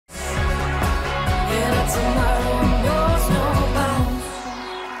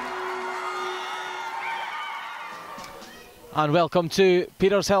And welcome to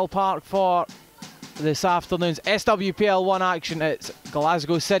Petershill Park for this afternoon's SWPL 1 action. It's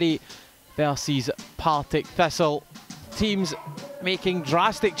Glasgow City versus Partick Thistle. Teams making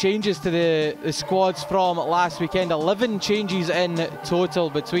drastic changes to the squads from last weekend. 11 changes in total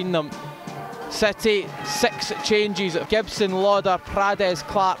between them. City, 6 changes. Gibson, Lauder, Prades,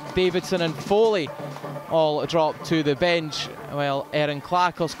 Clark, Davidson and Foley all dropped to the bench, while Erin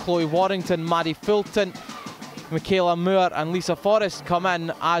Clackers, Chloe Warrington, Maddie Fulton, Michaela Moore and Lisa Forrest come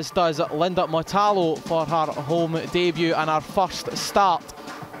in, as does Linda Motlhalo for her home debut and her first start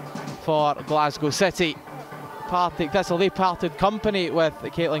for Glasgow City. Partick Thistle, they parted company with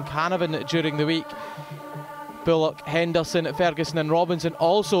Caitlin Canavan during the week. Bullock, Henderson, Ferguson and Robinson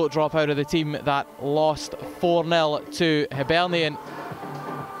also drop out of the team that lost 4-0 to Hibernian.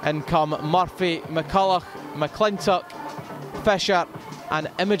 In come Murphy, McCulloch, McClintock, Fisher and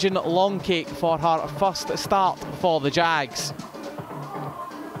Imogen Longcake for her first start for the Jags.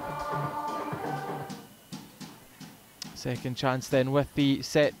 Second chance then with the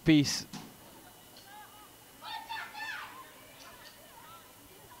set piece.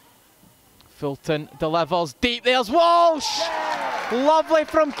 Fulton delivers deep, there's Walsh! Lovely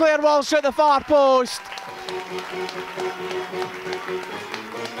from Claire Walsh at the far post.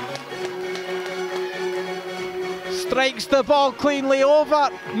 Strikes the ball cleanly over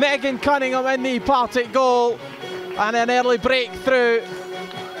Megan Cunningham in the Partick goal, and an early breakthrough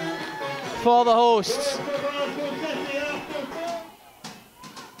for the hosts.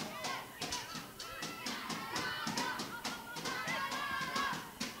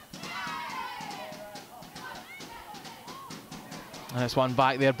 And it's one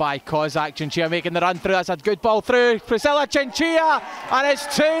back there by Kozak. Chinchilla making the run through. That's a good ball through. Priscilla Chinchilla, and it's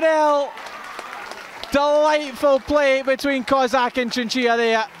 2-0. Delightful play between Kozak and Chinchilla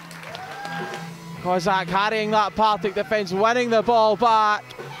there. Kozak harrying that Partick defence, winning the ball back.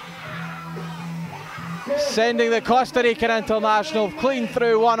 Sending the Costa Rican international clean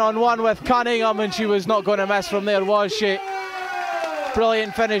through one-on-one with Cunningham, and she was not going to miss from there, was she?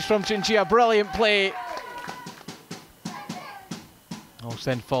 Brilliant finish from Chinchilla, brilliant play. I'll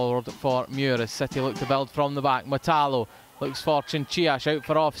send forward for Muir as City look to build from the back. Motlhalo looks for Chinchilla, shout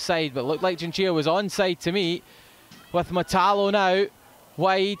for offside, but looked like Chinchilla was onside to me. With Motlhalo now,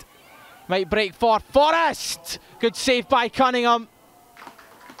 wide, might break for Forrest! Good save by Cunningham.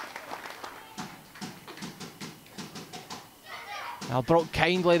 Well, broke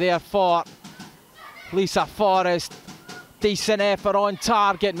kindly there for Lisa Forrest. Decent effort on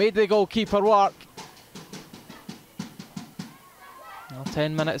target, made the goalkeeper work. Well,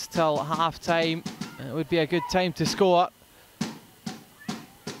 10 minutes till half-time. It would be a good time to score.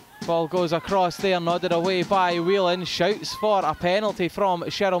 Ball goes across there, nodded away by Whelan. Shouts for a penalty from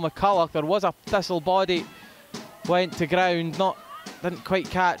Cheryl McCulloch. There was a Thistle body, went to ground, didn't quite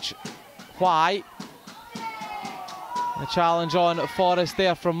catch why. The challenge on Forrest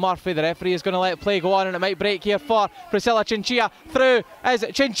there from Murphy. The referee is going to let play go on, and it might break here for Priscilla Chinchilla. Through is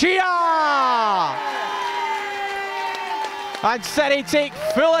Chinchilla! And City take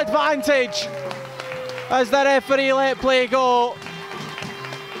full advantage as the referee let play go.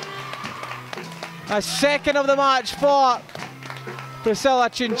 A second of the match for Priscilla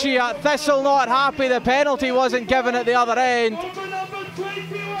Chinchilla. Thistle not happy the penalty wasn't given at the other end.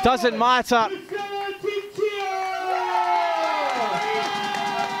 Doesn't matter.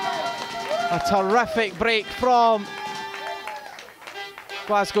 A terrific break from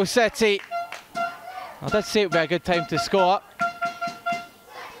Glasgow City. I did say it would be a good time to score.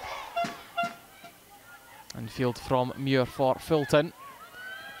 Infield from Muir for Fulton.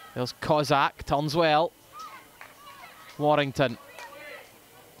 There's Kozak, turns well. Warrington.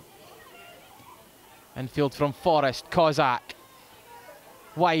 Infield from Forrest, Kozak.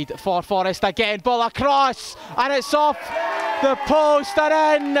 Wide for Forrest again, ball across, and it's off the post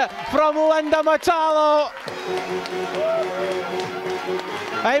and in from Linda Motlhalo.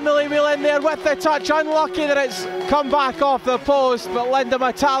 Emily Whelan there with the touch, unlucky that it's come back off the post, but Linda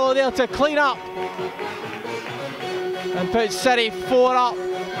Motlhalo there to clean up and put City 4 up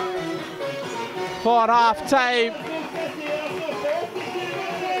for half time.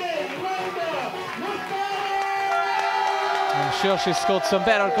 I'm sure she's scored some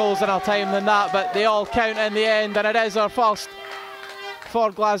better goals in her time than that, but they all count in the end, and it is her first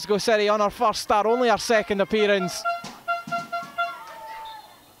for Glasgow City on her first start, only her second appearance.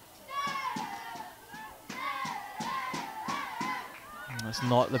 It's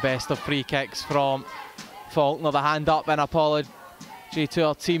not the best of free kicks from Faulkner. The hand up in apology to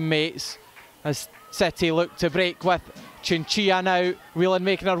her teammates as City look to break with Chinchilla now, Whelan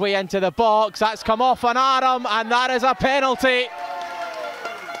making her way into the box. That's come off an arm, and that is a penalty.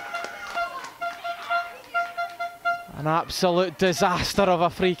 An absolute disaster of a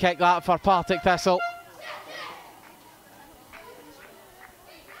free kick that for Partick Thistle.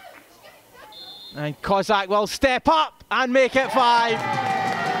 And Kozak will step up and make it 5.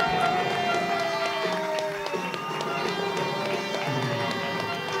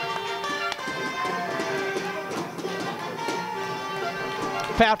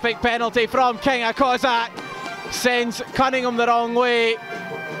 Perfect penalty from King of Kozak. Sends Cunningham the wrong way.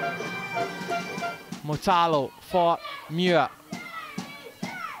 Motlhalo for Muir.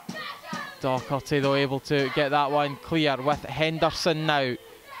 Doherty though able to get that one clear with Henderson now.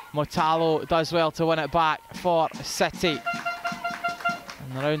 Motlhalo does well to win it back for City.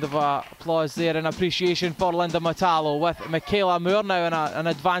 And a round of applause there in appreciation for Linda Motlhalo, with Michaela Moore now in an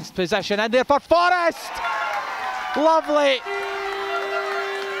advanced position. And there for Forrest! Lovely!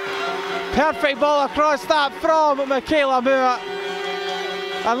 Perfect ball across that from Michaela Moore.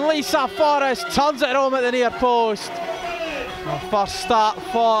 And Lisa Forrest turns it home at the near post. First start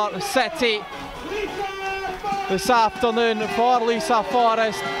for City this afternoon for Lisa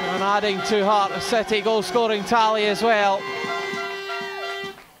Forrest, and adding to her City goal scoring tally as well.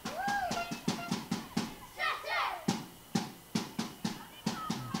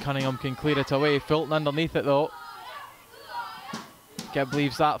 Cunningham can clear it away. Fulton underneath it though. Gibb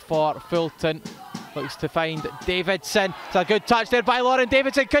leaves that for Fulton. Looks to find Davidson. It's a good touch there by Lauren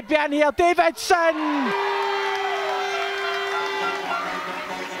Davidson. Could be in here. Davidson!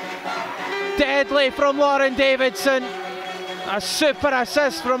 Deadly from Lauren Davidson. A super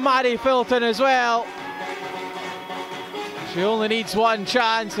assist from Maddie Fulton as well. She only needs one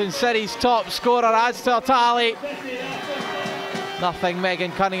chance, and City's top scorer adds to her tally. Nothing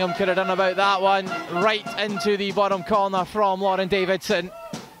Megan Cunningham could have done about that one. Right into the bottom corner from Lauren Davidson.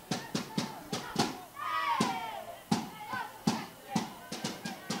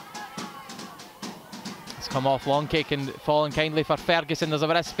 Come off long kick and falling kindly for Ferguson. There's a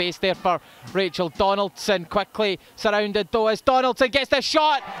bit of space there for Rachel Donaldson. Quickly surrounded though as Donaldson gets the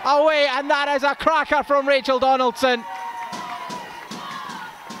shot away, and that is a cracker from Rachel Donaldson.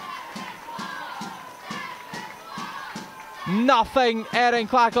 Nothing Erin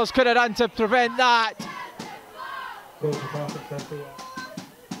Clackles could have done to prevent that.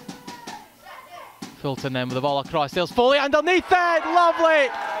 Fulton then with the ball across. There's Foley underneath it. Lovely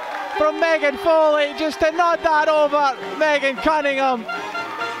from Megan Foley, just to nod that over Megan Cunningham.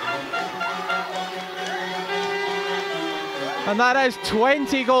 And that is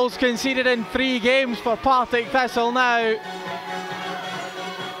 20 goals conceded in 3 games for Partick Thistle now.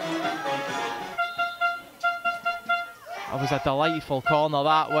 That was a delightful corner,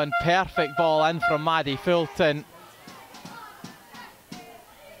 that one. Perfect ball in from Maddie Fulton.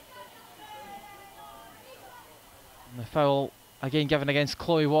 And the foul again given against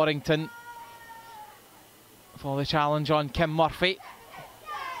Chloe Warrington for the challenge on Kim Murphy.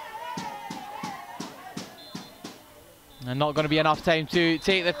 And not going to be enough time to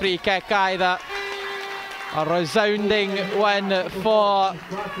take the free kick either. A resounding win for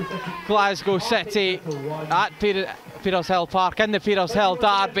Glasgow City at Petershill Park in the Petershill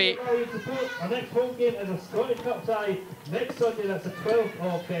Derby. Our next home game is a Scottish Cup tie next Sunday, that's the 12th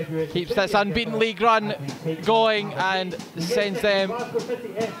of February. Keeps this unbeaten league run going and sends them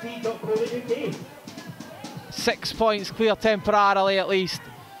 6 points clear temporarily at least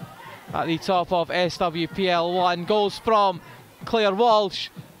at the top of SWPL 1. Goals from Claire Walsh,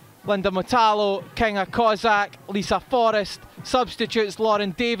 Linda Motlhalo, Kinga Kozak, Lisa Forrest. Substitutes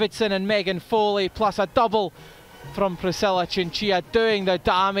Lauren Davidson and Megan Foley, plus a double from Priscilla Chinchilla, doing the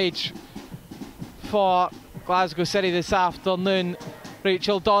damage for Glasgow City this afternoon.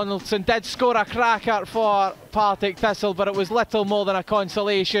 Rachel Donaldson did score a cracker for Partick Thistle, but it was little more than a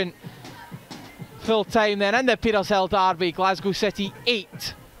consolation. Full time then in the Petershill Derby, Glasgow City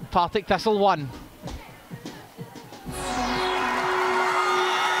 8, Partick Thistle 1.